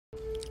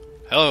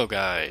Hello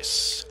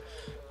guys,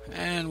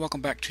 and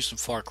welcome back to some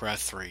Far Cry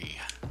 3.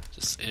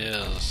 This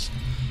is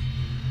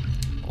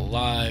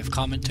live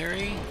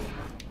commentary,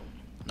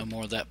 no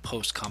more of that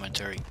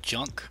post-commentary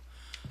junk.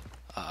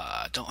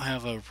 I don't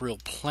have a real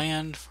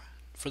plan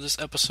for this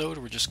episode,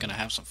 we're just going to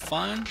have some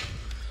fun.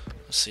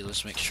 Let's see,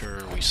 let's make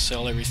sure we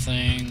sell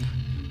everything.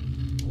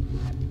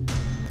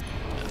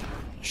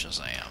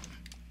 Shazam.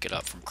 Get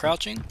up from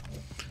crouching.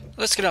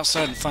 Let's get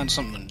outside and find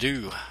something to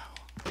do.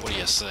 What do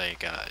you say,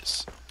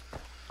 guys?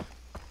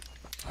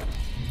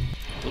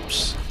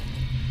 Oops.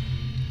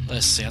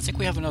 Let's see, I think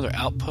we have another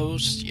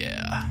outpost.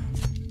 Yeah.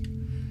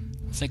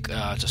 I think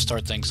to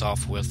start things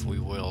off with, we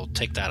will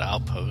take that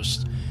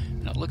outpost.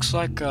 And it looks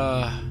like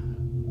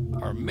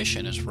our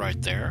mission is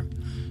right there.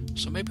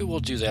 So maybe we'll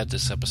do that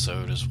this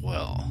episode as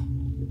well.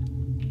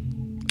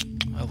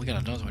 Oh, we got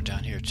another one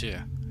down here too.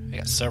 We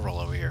got several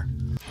over here.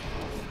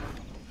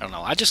 I don't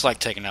know, I just like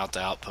taking out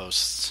the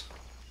outposts.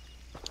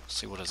 Let's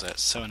see, what is that,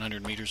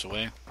 700 meters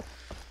away?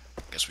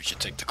 Guess we should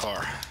take the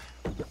car.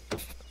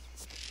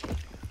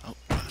 Oh,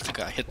 I think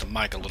I hit the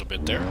mic a little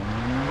bit there.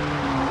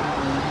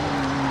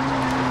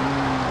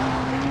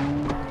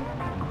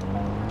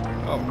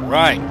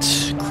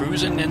 Alright,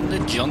 cruising in the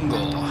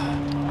jungle.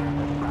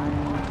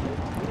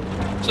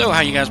 So, how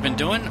you guys been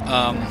doing?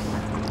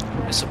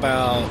 It's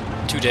about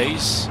 2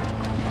 days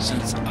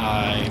since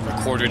I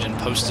recorded and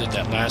posted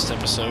that last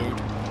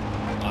episode.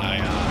 My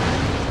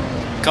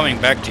coming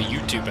back to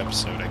YouTube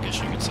episode, I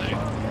guess you could say.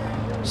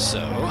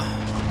 So,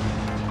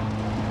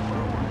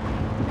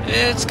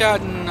 it's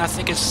gotten, I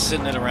think it's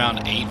sitting at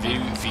around 8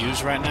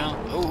 views right now.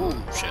 Oh,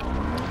 shit.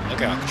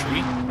 Look out,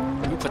 tree.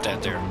 Who put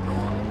that there?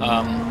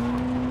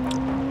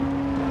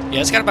 Yeah,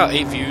 it's got about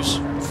 8 views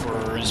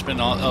for, it's been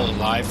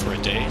live for a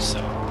day,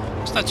 so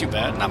it's not too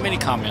bad. Not many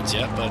comments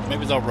yet, but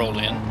maybe they'll roll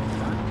in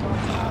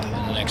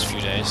the next few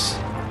days.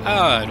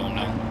 I don't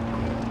know.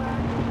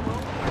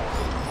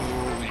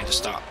 We need to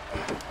stop.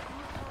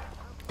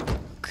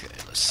 Okay,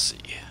 let's see.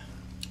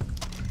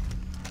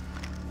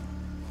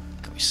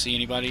 Can we see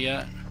anybody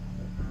yet?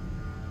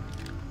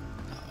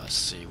 Let's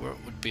see, where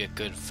would be a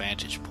good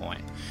vantage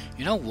point?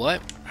 You know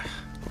what?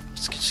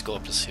 Let's just go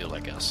up this hill,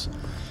 I guess.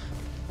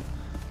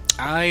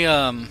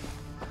 I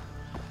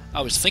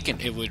was thinking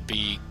it would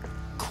be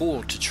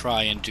cool to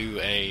try and do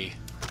a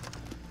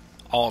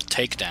all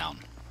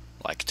takedown.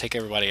 Like, take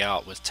everybody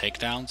out with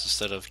takedowns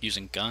instead of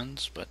using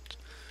guns, but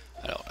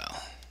I don't know.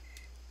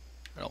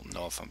 I don't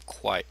know if I'm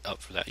quite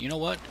up for that. You know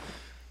what?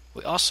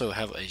 We also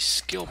have a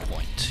skill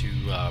point to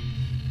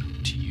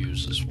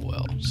use as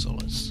well. So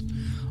let's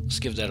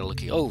give that a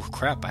looky. Oh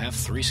crap! I have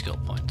 3 skill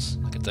points.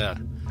 Look at that.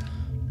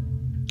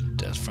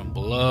 Death from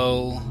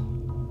below.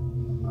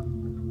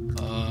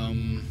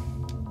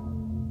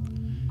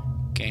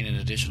 Gain an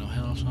additional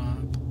health.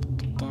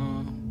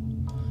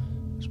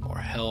 There's more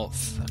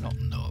health. I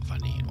don't know if I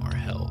need more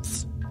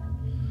health.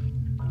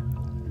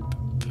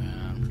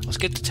 Let's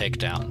get the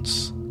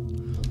takedowns.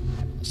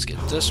 Let's get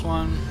this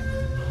one.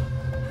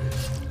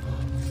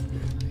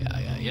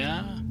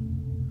 Yeah.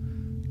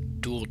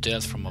 Dual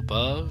death from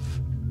above.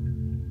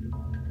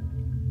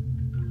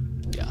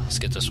 Yeah, let's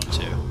get this one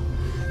too.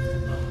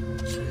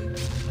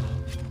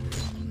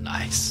 Oh,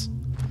 nice.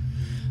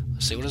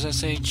 Let's see, what does that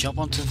say? Jump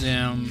onto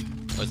them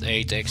with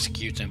A to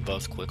execute them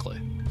both quickly.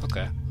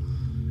 Okay.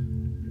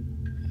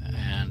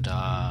 And,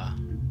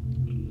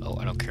 oh,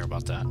 I don't care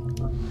about that.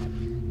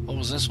 What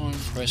was this one?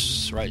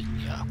 Press right.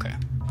 Yeah, okay.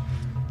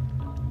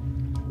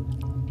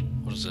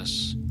 What is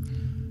this?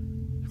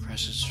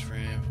 Press is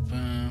free.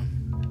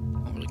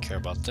 Don't really care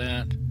about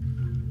that.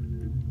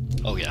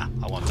 Oh, yeah,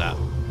 I want that.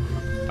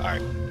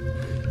 Alright.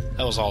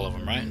 That was all of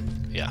them, right?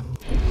 Yeah.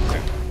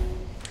 Okay.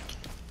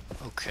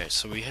 Okay,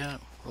 so we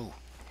have... Oh,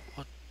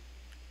 what?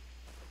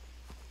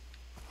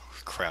 Oh,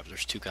 crap,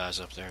 there's 2 guys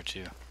up there,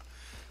 too.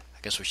 I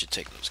guess we should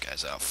take those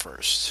guys out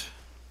first.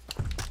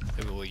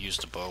 Maybe we'll use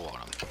the bow on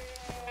them.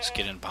 Let's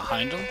get in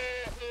behind them.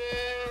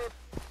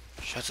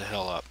 Shut the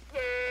hell up.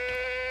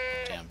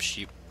 Damn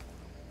sheep.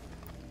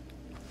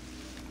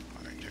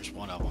 Alright, there's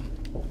one of them.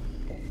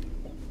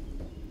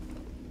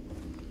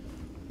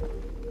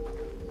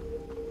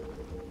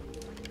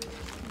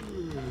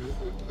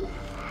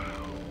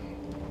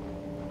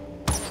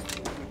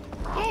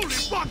 Holy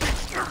fucking!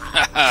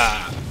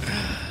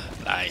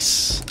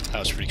 Nice. That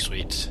was pretty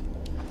sweet.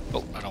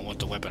 Oh, I don't want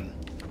the weapon.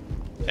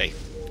 Hey.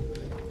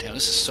 Damn,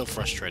 this is so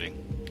frustrating.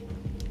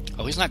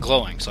 Oh, he's not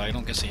glowing, so I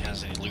don't guess he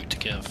has any loot to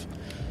give.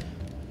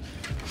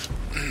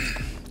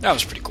 That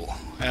was pretty cool.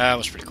 That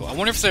was pretty cool. I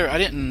wonder if there... I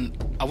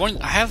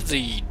have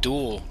the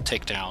dual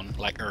takedown,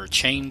 like, or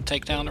chain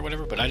takedown or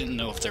whatever, but I didn't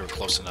know if they were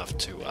close enough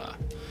to,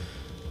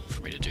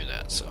 for me to do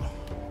that, so...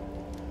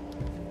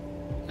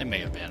 They may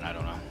have been, I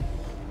don't know.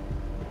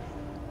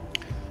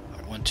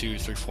 1, 2,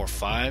 3, 4,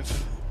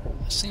 5.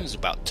 That seems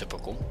about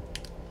typical.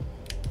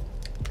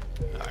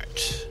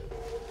 Alright.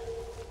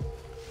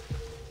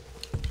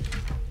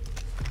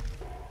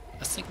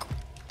 I think...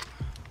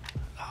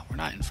 Oh, we're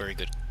not in very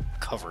good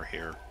cover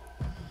here.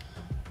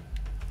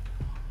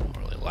 I don't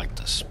really like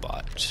this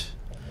spot.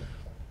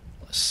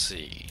 Let's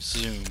see.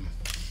 Zoom.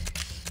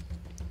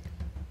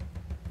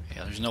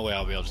 Yeah, there's no way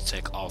I'll be able to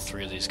take all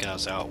three of these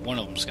guys out. One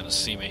of them's gonna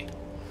see me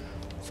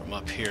from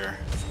up here.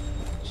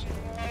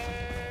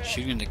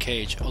 Shooting in the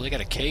cage. Oh, they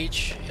got a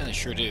cage? Yeah, they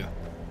sure do.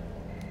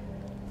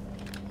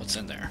 What's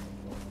in there?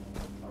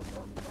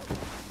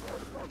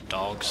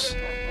 Dogs.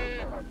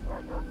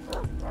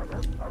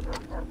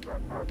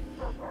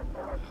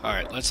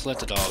 Alright, let's let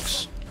the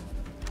dogs.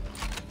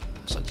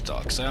 Let's let the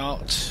dogs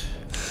out.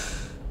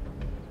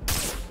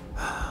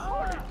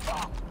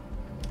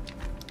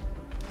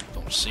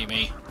 Don't see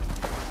me.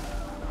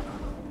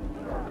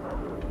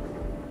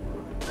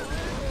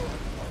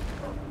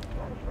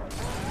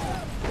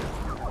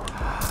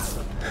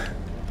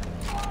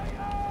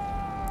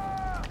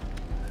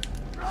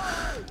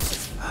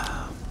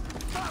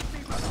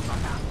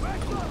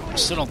 I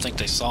still don't think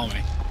they saw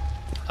me.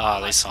 Ah,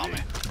 they saw me.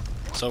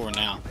 It's over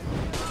now.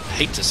 I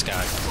hate this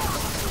guy.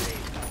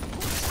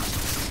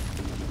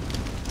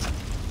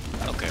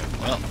 Okay,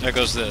 well, there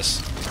goes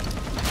this.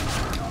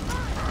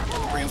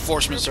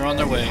 Reinforcements are on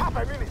their way.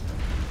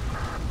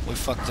 We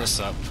fucked this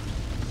up.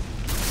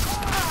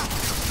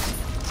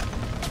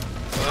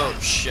 Oh,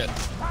 shit.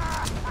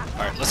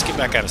 Alright, let's get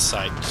back out of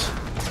sight.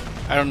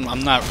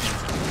 I'm not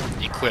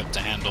equipped to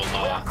handle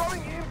a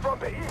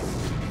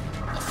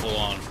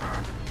full-on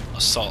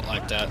assault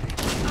like that.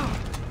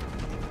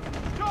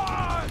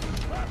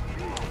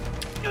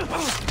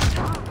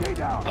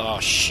 Oh,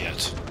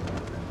 shit.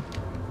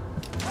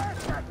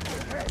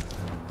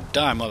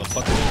 Die,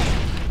 motherfucker.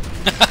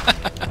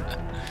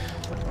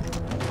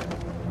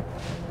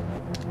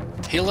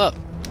 Heal up.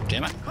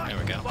 Damn it. There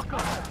we go.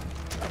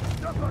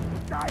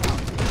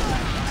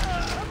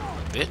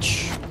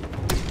 Bitch.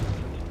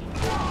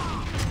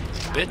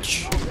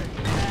 Bitch.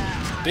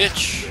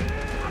 Bitch.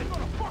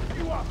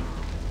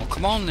 Well,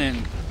 come on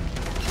then.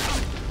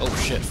 Oh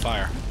shit,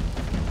 fire.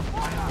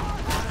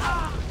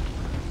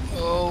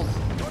 Oh.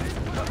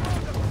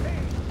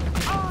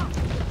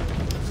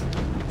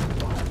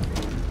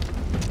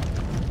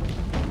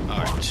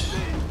 Alright.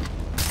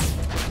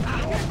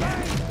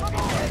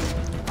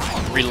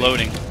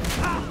 Reloading.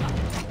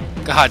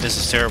 God, this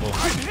is terrible.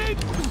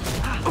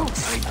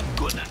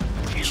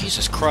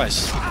 Jesus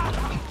Christ.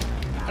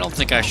 I don't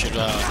think I should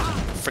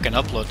freaking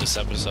upload this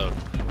episode.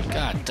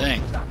 God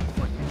dang.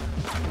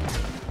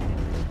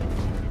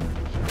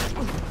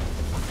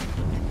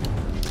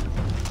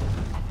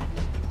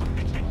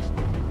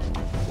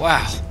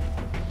 Wow.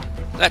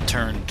 That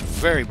turned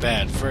very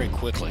bad very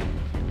quickly.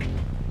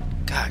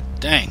 God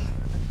dang.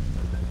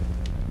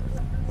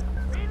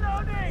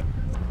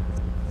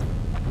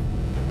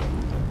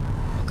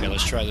 Okay,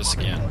 let's try this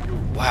again.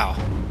 Wow.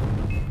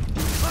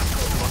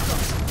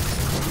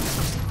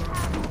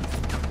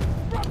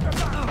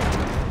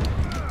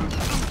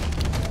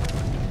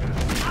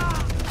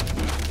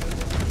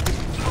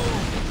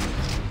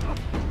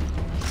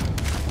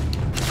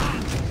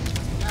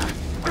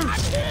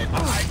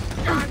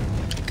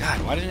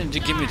 God, why didn't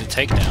it give me the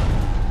takedown?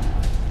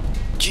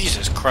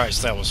 Jesus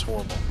Christ, that was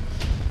horrible.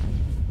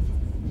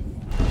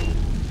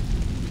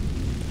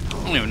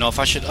 I don't even know if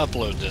I should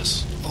upload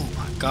this. Oh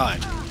my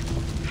God.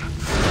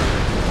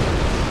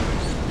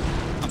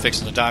 I'm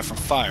fixing to die from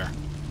fire.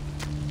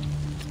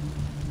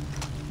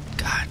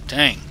 God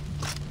dang.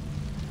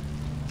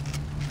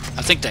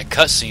 I think that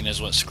cutscene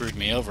is what screwed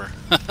me over.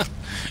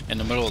 In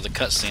the middle of the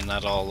cutscene,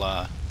 that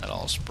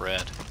all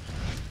spread.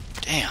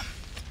 Damn.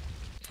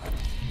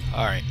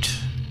 Alright.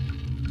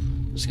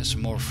 Let's get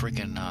some more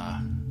freaking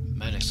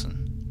medicine.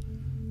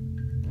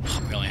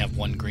 We only have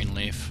one green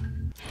leaf.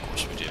 Of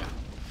course we do.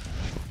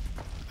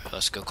 Right,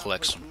 let's go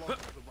collect some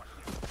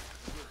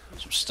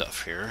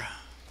stuff here.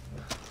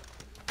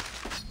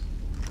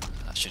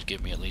 That should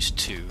give me at least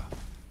 2.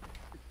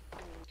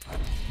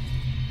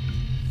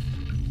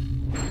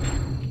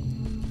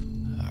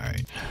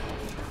 Alright.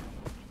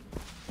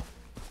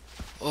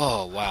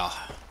 Oh, wow.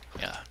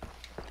 Yeah.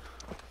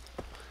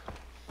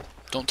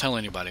 Don't tell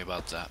anybody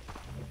about that.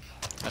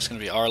 That's going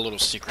to be our little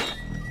secret.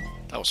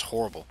 That was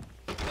horrible.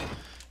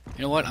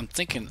 You know what? I'm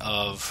thinking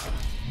of...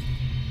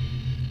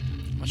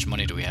 How much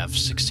money do we have?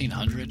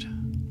 $1,600?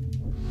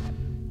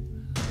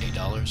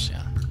 $8?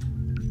 Yeah.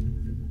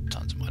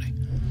 Tons of money.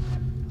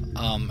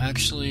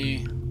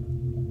 Actually...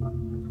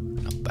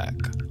 No, back.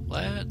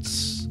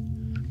 Let's...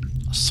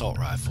 Assault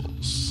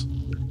rifles.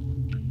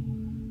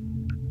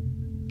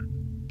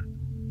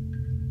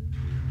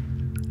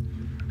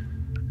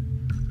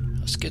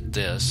 Let's get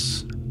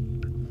this.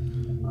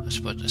 Let's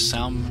put the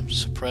sound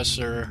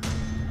suppressor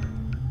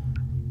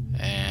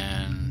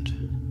and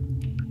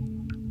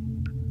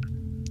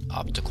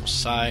optical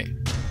sight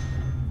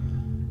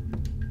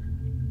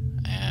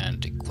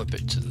and equip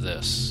it to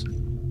this.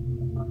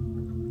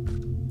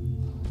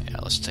 Yeah,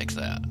 let's take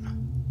that.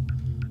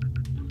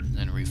 And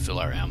then refill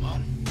our ammo.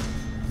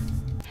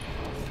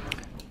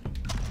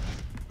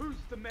 Who's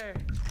the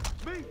man?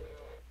 Me.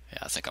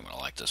 Yeah, I think I'm gonna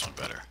like this one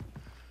better.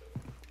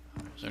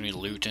 Is there any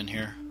loot in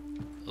here?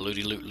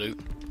 Looty loot loot.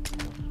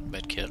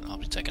 Med kit, I'll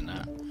be taking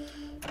that.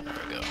 There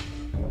we go.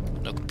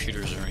 No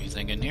computers or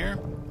anything in here.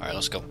 Alright,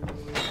 let's go.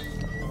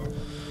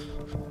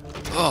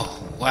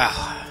 Oh,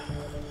 wow.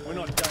 We're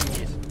not done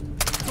yet.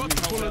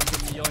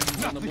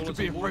 Nothing to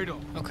be afraid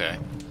of. Okay.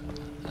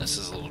 This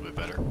is a little bit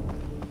better.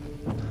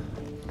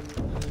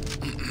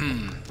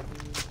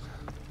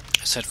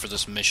 Let's head for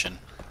this mission.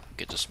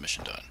 Get this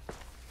mission done.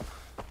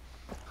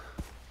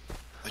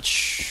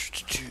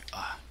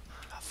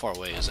 How far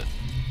away is it?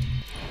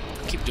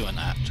 I keep doing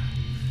that.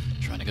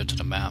 Trying to go to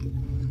the map.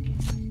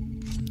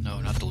 No,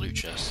 not the loot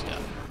chest. Yeah.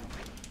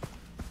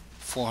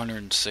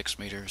 406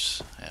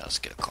 meters. Yeah, let's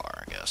get a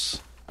car, I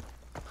guess.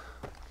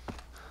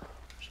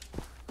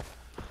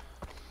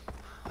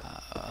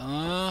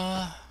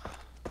 I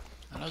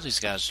know these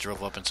guys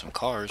drove up in some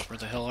cars. Where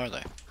the hell are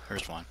they?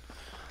 Here's one.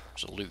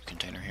 There's a loot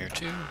container here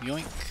too.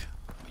 Yoink.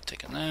 Me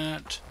taking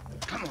that.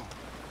 Come on,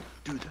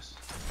 do this.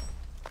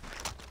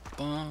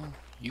 Boom.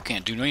 You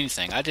can't do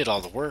anything. I did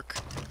all the work.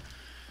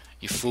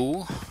 You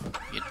fool.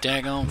 You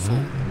daggone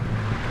fool.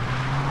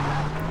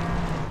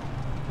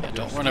 Yeah,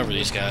 don't run over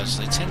these guys.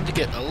 They tend to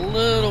get a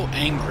little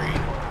angry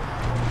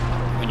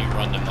when you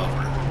run them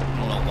over. I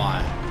don't know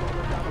why.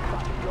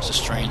 It's a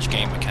strange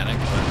game mechanic,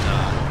 but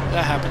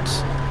that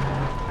happens.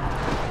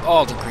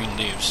 All the green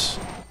leaves.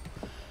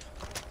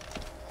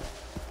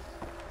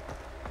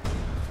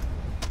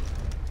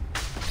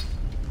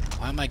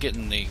 Why am I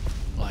getting the,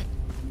 like,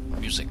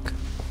 music?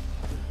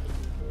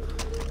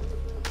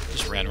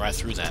 Just ran right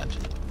through that.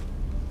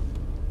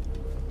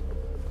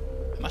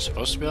 Am I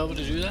supposed to be able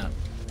to do that?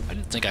 I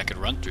didn't think I could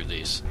run through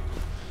these.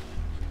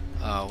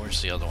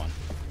 Where's the other one?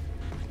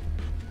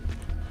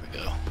 There we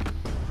go.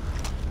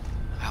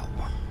 Ow.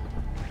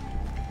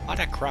 Why'd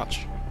I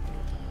crouch?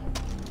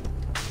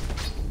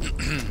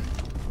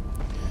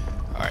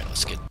 Alright,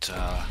 let's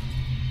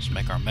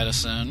make our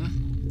medicine.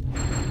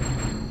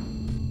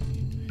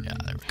 Yeah,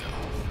 there we go.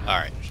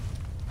 Alright.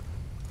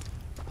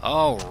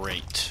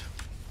 Alright.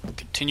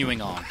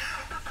 Continuing on.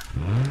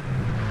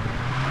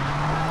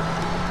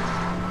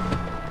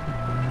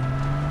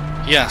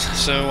 Yeah,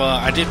 so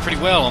I did pretty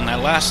well on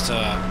that last,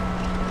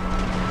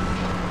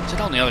 is it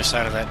on the other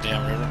side of that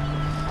damn river?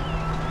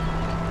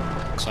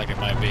 Looks like it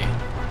might be.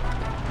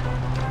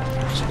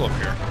 Let's go up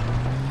here.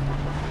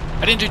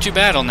 I didn't do too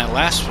bad on that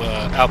last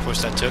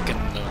outpost I took in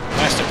the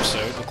last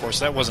episode. Of course,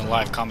 that wasn't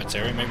live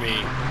commentary. Maybe...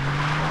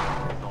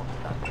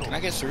 Can I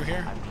get through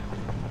here?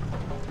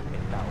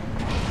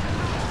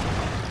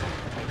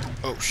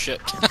 Oh,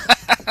 shit.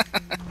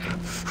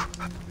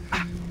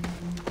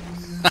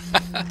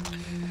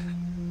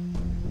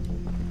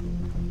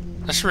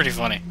 That's pretty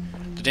funny.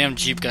 The damn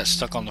Jeep got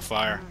stuck on the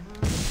fire.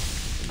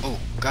 Oh,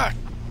 God.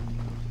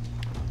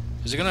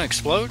 Is it gonna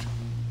explode?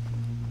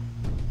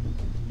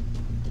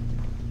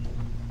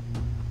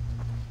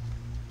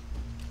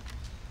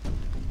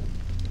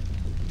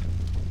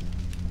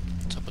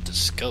 What's up with the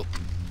scope?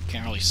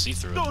 Can't really see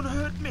through it. Don't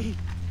hurt me.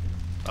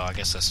 Oh, I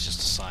guess that's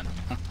just a sign.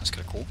 Huh, that's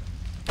kinda cool.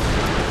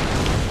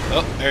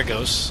 Oh, there it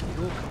goes.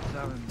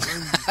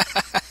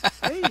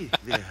 Hey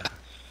there.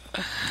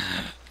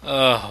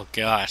 Oh,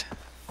 God.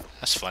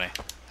 That's funny.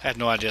 I had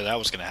no idea that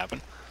was going to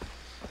happen.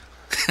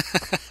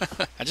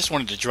 I just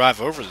wanted to drive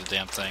over the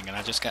damn thing, and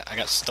I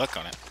got stuck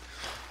on it.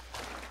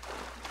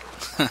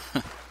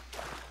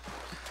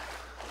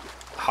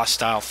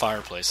 Hostile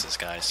fireplaces,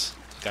 guys.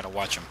 You gotta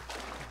watch them.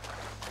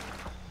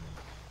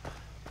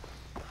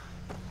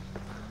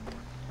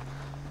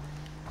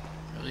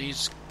 Are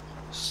these...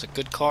 Is this a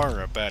good car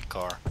or a bad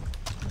car?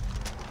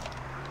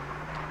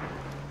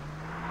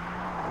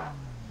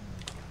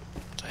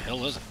 What the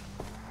hell is it?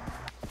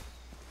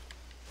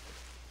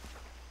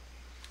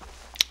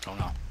 Don't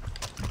know.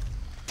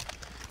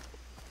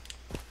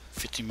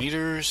 50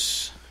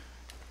 meters.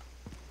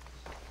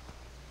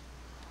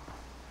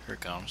 Here it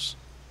comes.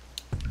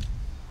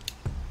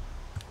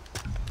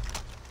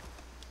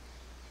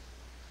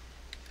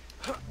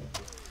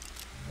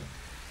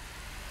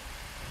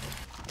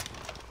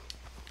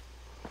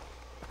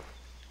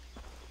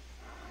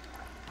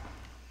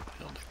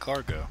 Build the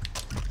cargo.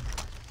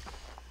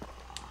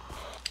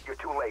 You're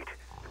too late.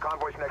 The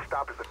convoy's next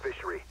stop is the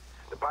fishery.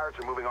 The pirates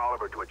are moving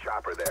Oliver to a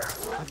chopper there.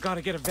 I've got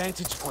to get a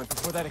vantage point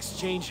before that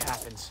exchange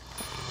happens.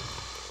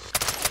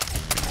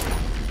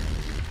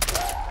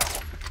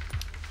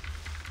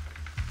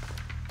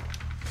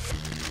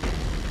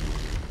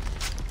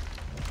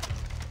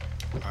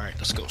 Alright,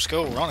 let's go. Let's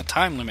go. We're on a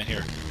time limit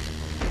here.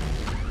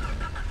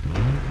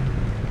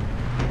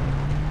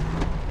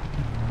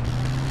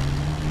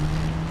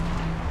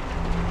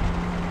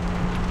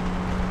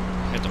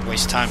 I had to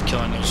waste time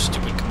killing those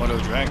stupid Komodo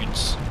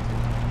dragons.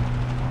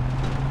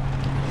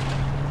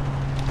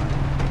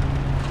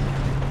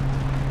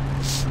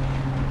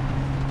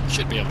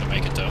 Should be able to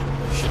make it though.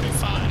 Should be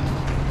fine.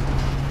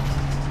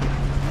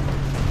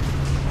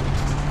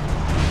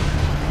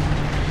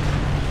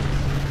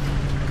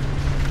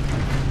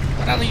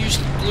 What do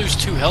they lose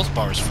 2 health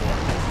bars for?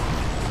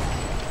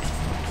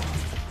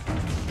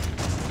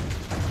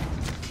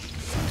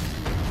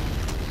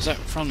 Is that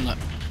from the...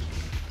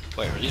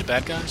 Wait, are these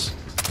bad guys?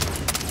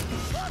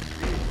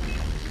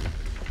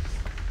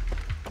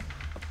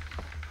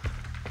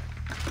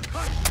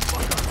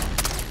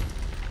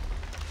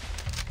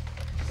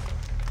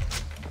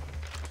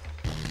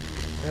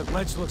 That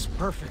ledge looks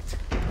perfect.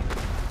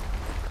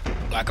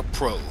 like a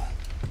pro.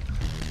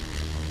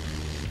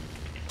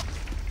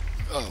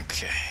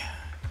 Okay.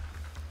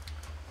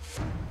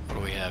 What do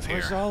we have here?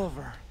 Where's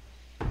Oliver?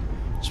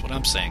 That's what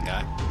I'm saying,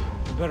 guy.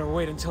 I better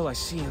wait until I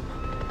see him.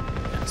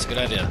 That's a good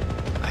idea.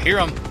 I hear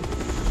him.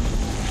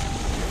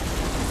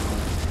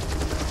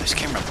 This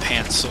camera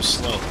pans so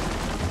slow.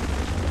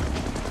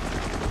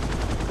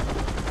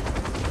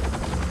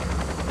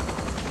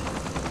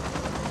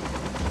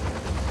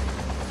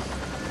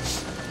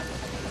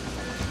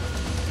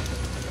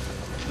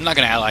 I'm not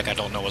gonna act like I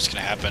don't know what's gonna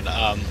happen.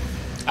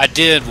 I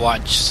did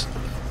watch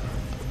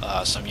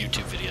some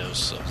YouTube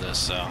videos of this,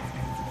 so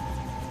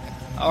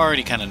I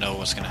already kind of know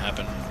what's gonna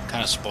happen.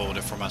 Kind of spoiled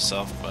it for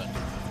myself, but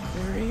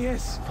There he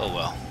is. oh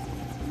well.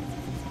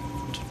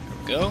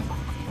 Here we go.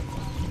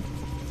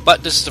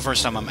 But this is the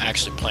first time I'm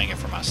actually playing it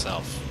for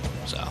myself,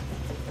 so.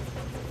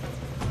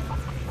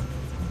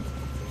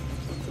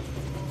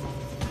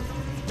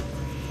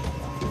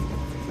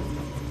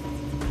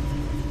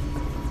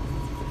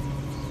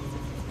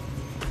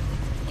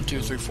 One,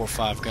 two, three, four,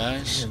 five,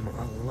 guys. Him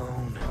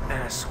alone,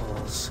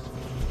 assholes.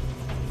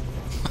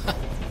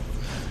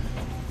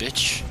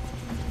 Bitch.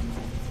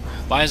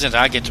 Why isn't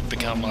I get to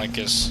become like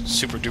this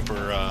super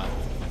duper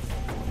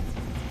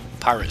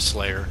pirate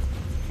slayer?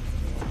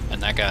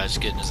 And that guy's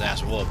getting his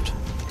ass whooped.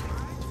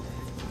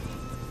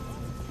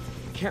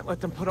 Can't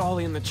let them put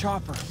Ollie in the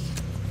chopper.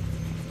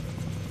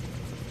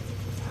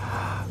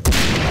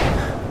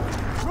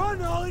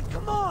 Run, Ollie,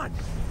 come on!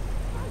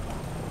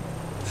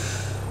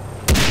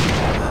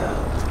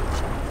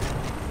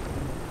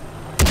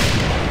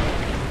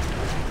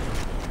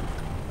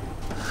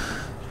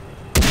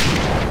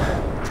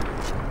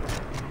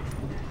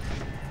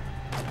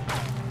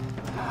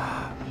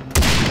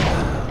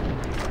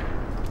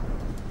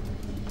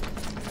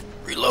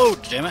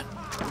 Reload, damn it.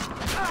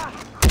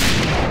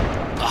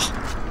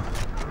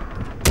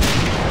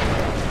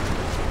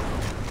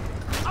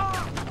 Ah.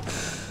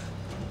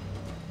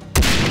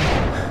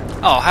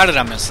 Oh, how did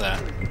I miss that?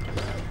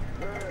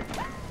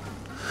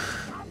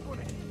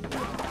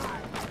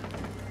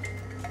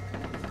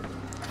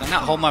 Did I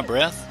not hold my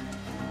breath?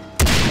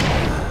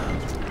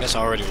 I guess I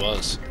already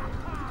was.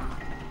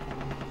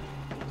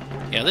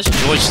 Yeah, this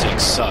joystick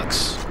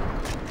sucks.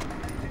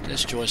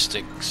 This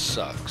joystick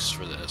sucks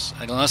for this.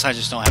 Unless I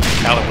just don't have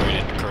it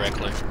calibrated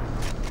correctly.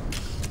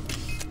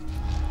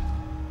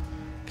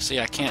 See,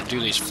 I can't do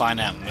these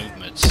finite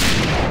movements.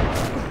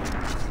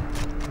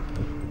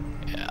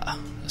 Yeah,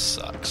 this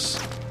sucks.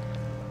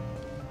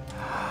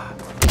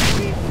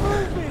 Keep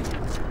moving!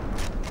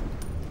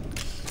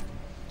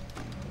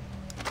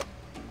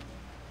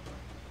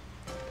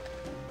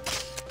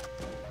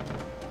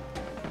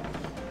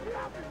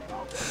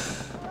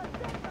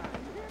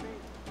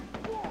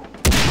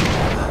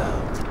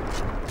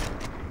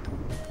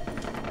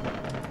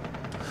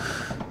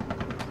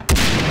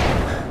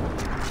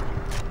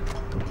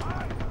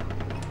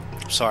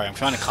 Sorry, I'm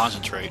trying to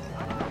concentrate.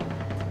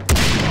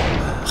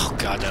 Oh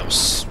god, that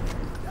was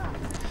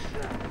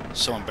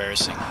so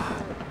embarrassing.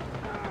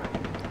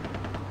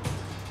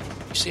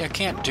 You see, I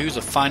can't do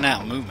the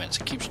finite movements.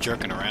 It keeps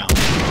jerking around.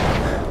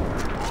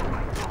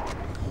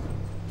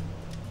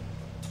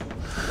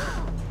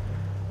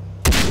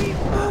 Keep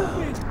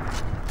moving!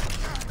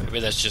 Maybe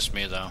that's just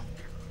me, though.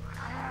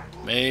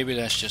 Maybe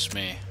that's just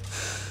me.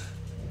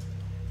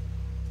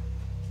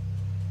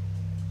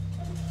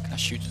 Can I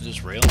shoot through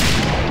this rail?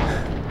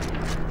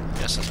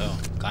 Yes, I know.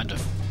 Kind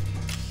of.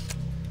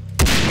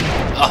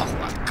 Oh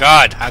my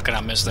god! How can I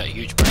miss that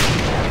huge barrel?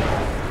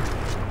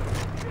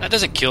 That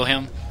doesn't kill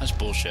him. That's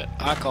bullshit.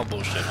 I call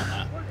bullshit on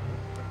that.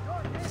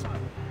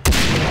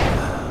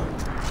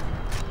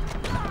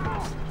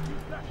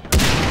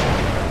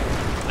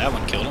 That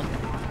one killed him.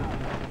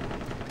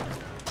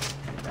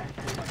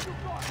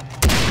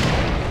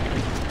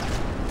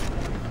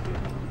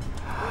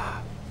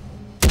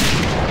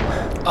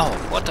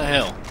 Oh, what the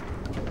hell?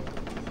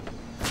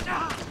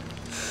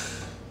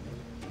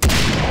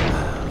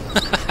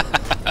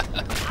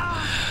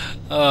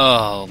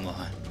 Oh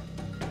my.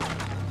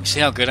 You see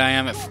how good I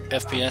am at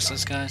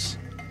FPSs, guys?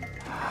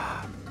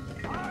 I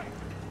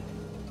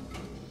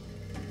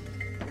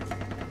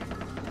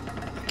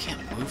can't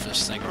move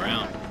this thing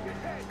around.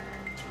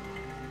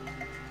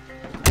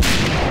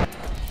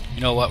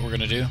 You know what we're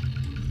gonna do?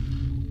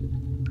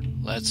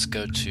 Let's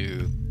go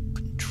to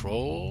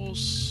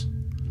controls.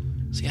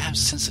 See, I have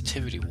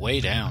sensitivity way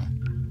down.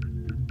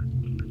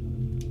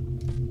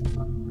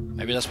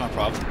 Maybe that's my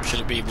problem.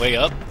 Should it be way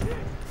up?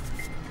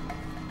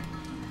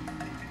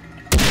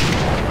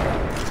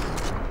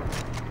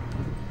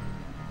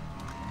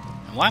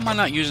 And why am I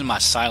not using my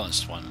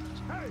silenced one?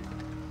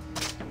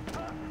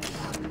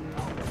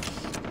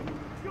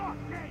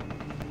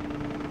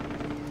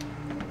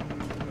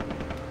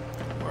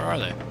 Where are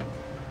they?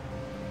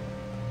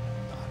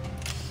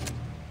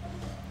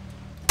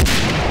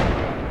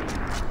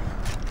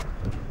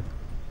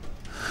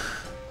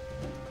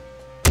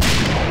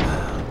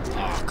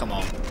 Oh, come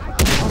on.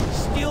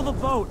 Steal the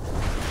boat!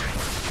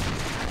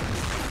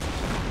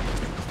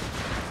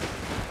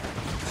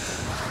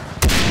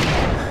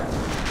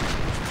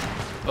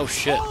 Oh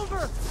shit.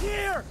 Over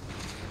here.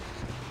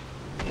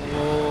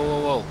 Whoa,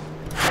 whoa, whoa,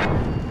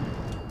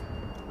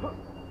 whoa.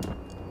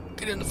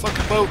 Get in the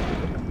fucking boat.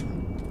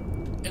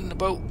 In the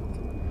boat.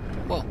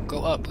 Whoa,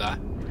 go up, guy.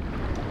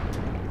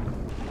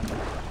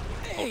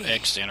 Oh,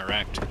 X to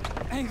interact.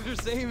 Thanks for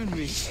saving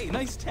me. Hey,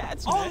 nice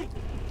tats, Oh, man.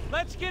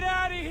 let's get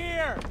out of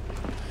here.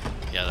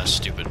 Yeah, that's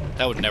stupid.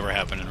 That would never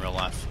happen in real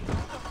life.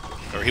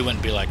 Or he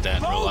wouldn't be like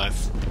that in real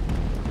life.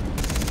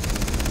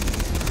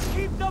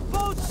 Keep the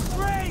boat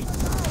straight.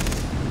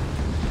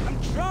 I'm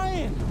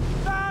trying.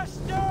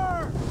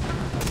 Faster.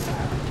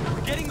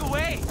 We're getting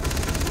away.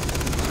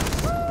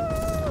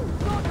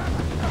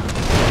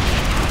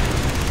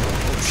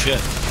 Oh shit.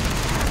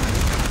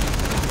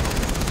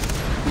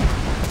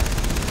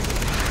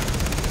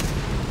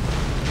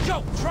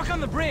 Joe, truck on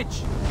the bridge.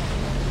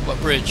 What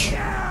bridge?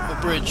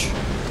 What bridge?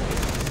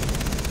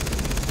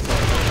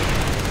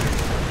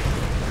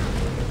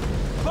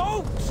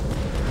 Boat.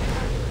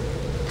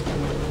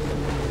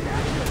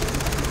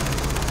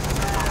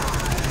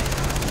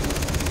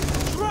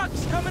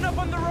 Trucks coming up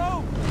on the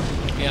road.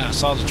 Yeah, I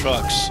saw the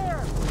trucks.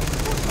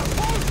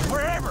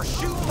 Wherever,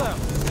 shoot them.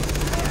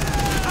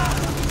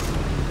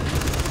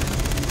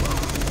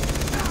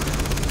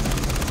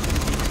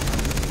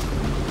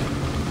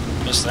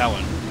 Missed that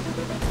one.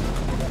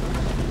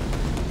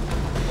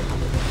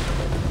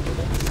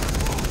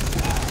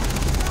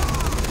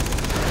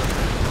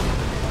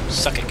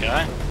 Suck it,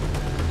 guy.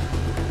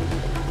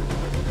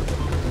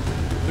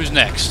 Who's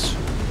next?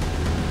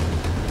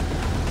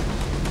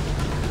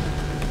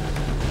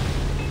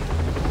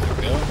 There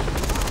we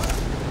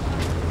go.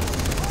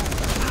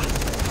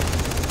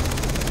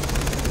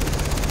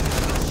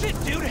 Shit,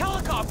 dude,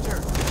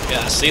 helicopter.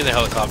 Yeah, I see the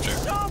helicopter.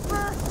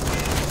 Chopper.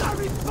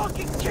 Are you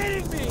fucking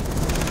kidding me?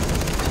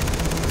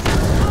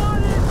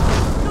 On it.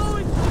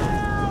 Going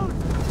down.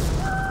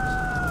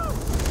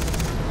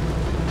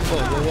 Whoa,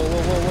 whoa, whoa,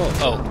 whoa, whoa, whoa.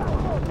 Oh.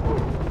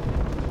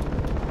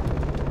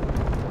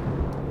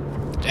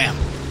 Damn.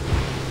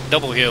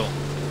 Double kill.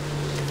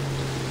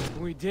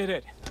 We did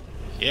it.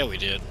 Yeah, we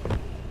did.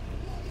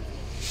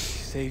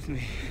 Saved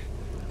me.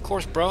 Of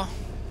course, bro.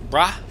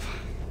 Brah.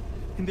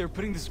 And they're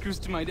putting the screws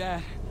to my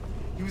dad.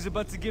 He was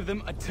about to give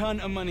them a ton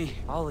of money.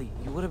 Ollie,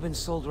 you would have been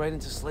sold right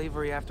into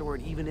slavery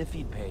afterward, even if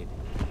he'd paid.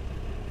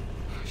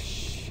 Oh,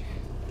 shit.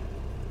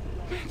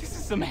 Man, this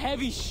is some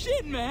heavy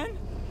shit, man.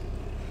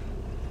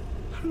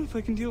 I don't know if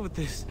I can deal with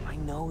this. I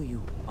know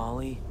you,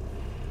 Ollie.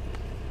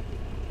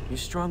 You're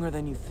stronger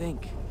than you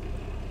think.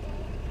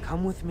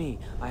 Come with me.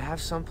 I have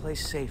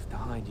someplace safe to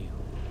hide you.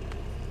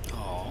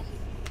 Oh.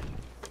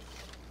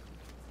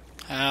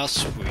 How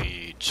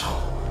sweet.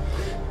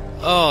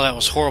 Oh, that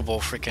was horrible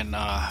freaking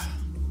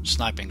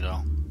sniping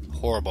though.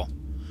 Horrible.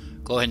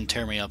 Go ahead and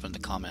tear me up in the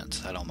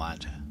comments. I don't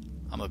mind.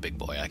 I'm a big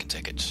boy. I can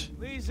take it.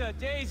 Lisa,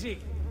 Daisy.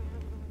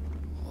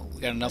 Well,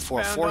 we got enough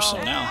for a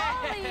foursome now.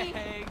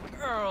 Hey,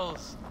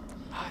 girls.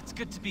 Ah, it's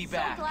good to be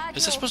back.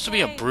 Is there supposed to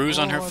be a bruise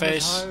on her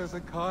face?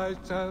 The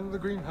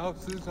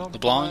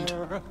blonde?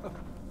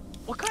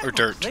 What kind Or of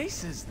dirt. a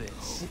place is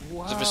this?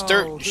 If it's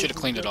dirt, you should have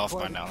cleaned it off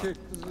by now.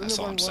 That's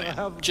all I'm saying.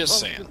 Just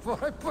saying.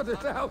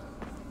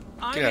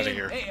 Get out of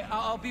here. Hey,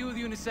 I'll be with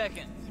you in a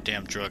second. You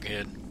damn drug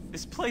head.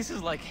 This place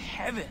is like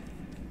heaven.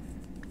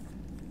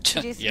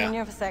 Jason, when you Yeah.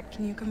 have a sec,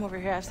 can you come over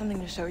here? I have something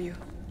to show you.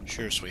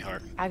 Sure,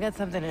 sweetheart. I got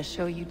something to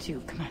show you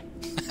too. Come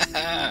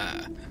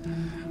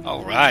on.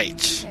 All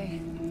right. Hey,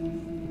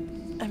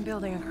 I'm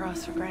building a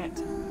cross for Grant.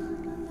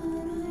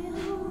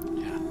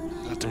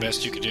 Yeah. Is that the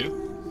best you could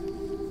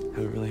do?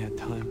 Haven't really had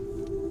time.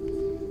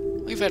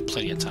 We've had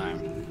plenty of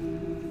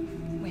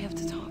time. We have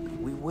to talk.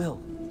 We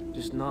will,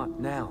 just not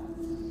now.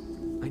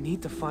 I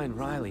need to find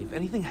Riley. If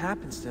anything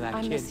happens to that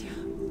I kid... miss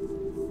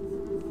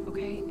you.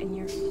 Okay, and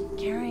you're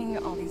carrying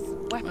all these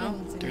weapons. Well,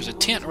 and there's a all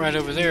tent these right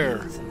over there,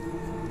 things,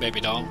 and baby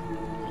doll.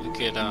 We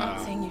could I'm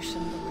not saying you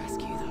shouldn't go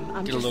rescue them.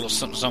 I'm get a just little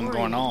something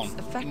going worried on. it's You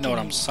affecting know what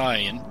I'm you.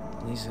 saying?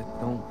 Lisa,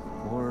 don't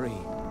worry.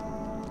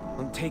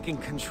 I'm taking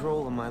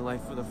control of my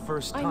life for the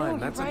first I time.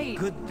 know, That's you're a right.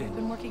 good I've thing.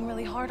 been working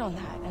really hard on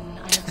that, and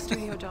I have a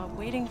studio job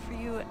waiting for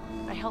you.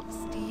 I helped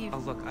Steve. Oh,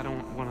 look, I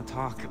don't want to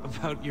talk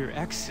about your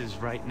exes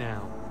right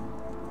now.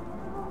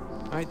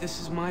 All right, this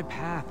is my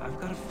path. I've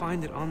got to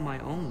find it on my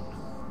own.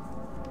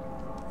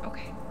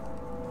 Okay.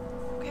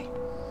 Okay.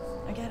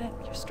 I get it.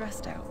 You're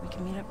stressed out. We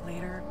can meet up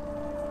later.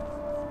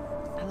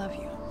 I love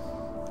you.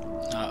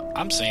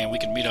 I'm saying we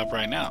can meet up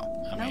right now.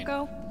 I Now mean,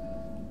 go.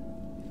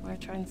 Or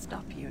try and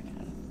stop you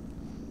again.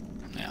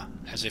 yeah,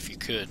 as if you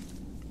could.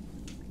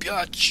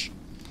 Biatch.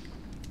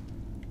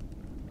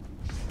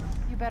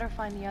 You better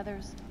find the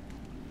others.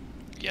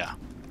 Yeah.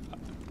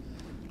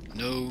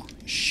 No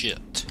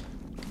shit.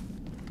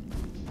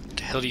 What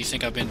the hell do you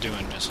think I've been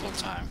doing this whole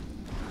time?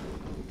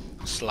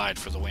 Slide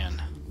for the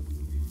win.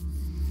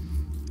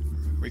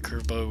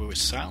 Recurve bow with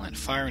silent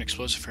fire and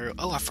explosive arrow.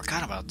 Oh, I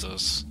forgot about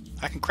this.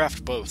 I can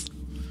craft both.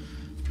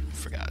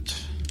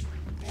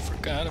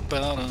 Forgot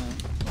about them.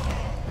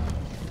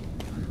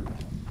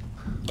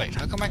 Wait,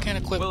 how come I can't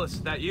equip? Willis,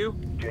 that you?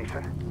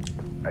 Jason,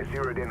 I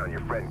zeroed in on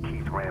your friend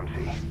Keith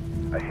Ramsey.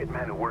 A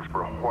hitman who works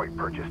for Hoyt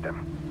purchased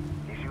him.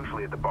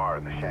 Usually at the bar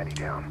in the shanty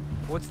town.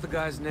 What's the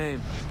guy's name?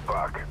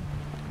 Buck.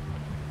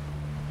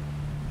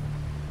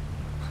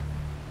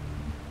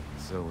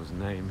 So his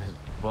name is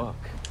Buck,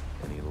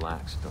 and he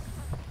lacks the...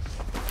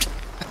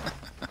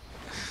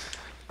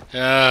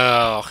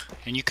 Oh,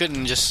 and you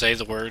couldn't just say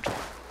the word.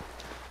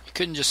 You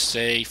couldn't just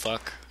say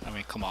fuck. I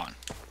mean, come on.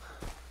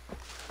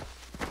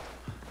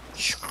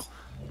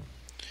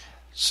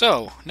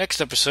 So, next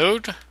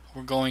episode,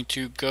 we're going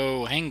to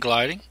go hang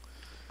gliding.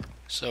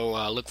 So,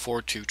 look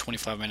forward to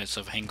 25 minutes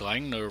of hang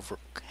gliding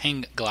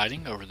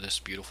over this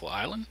beautiful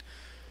island.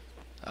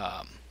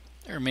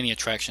 There are many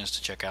attractions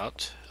to check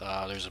out.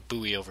 There's a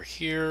buoy over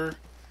here.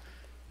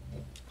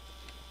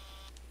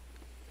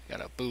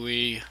 Got a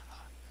buoy.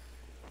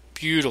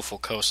 Beautiful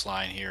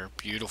coastline here.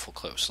 Beautiful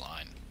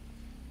coastline.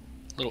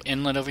 Little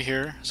inlet over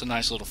here. It's a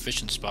nice little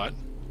fishing spot.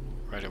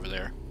 Right over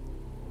there.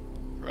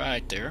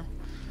 Right there.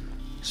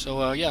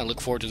 So, yeah,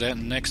 look forward to that in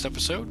the next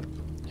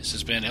episode. This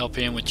has been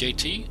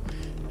LPinWithJT,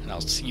 and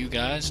I'll see you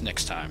guys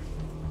next time.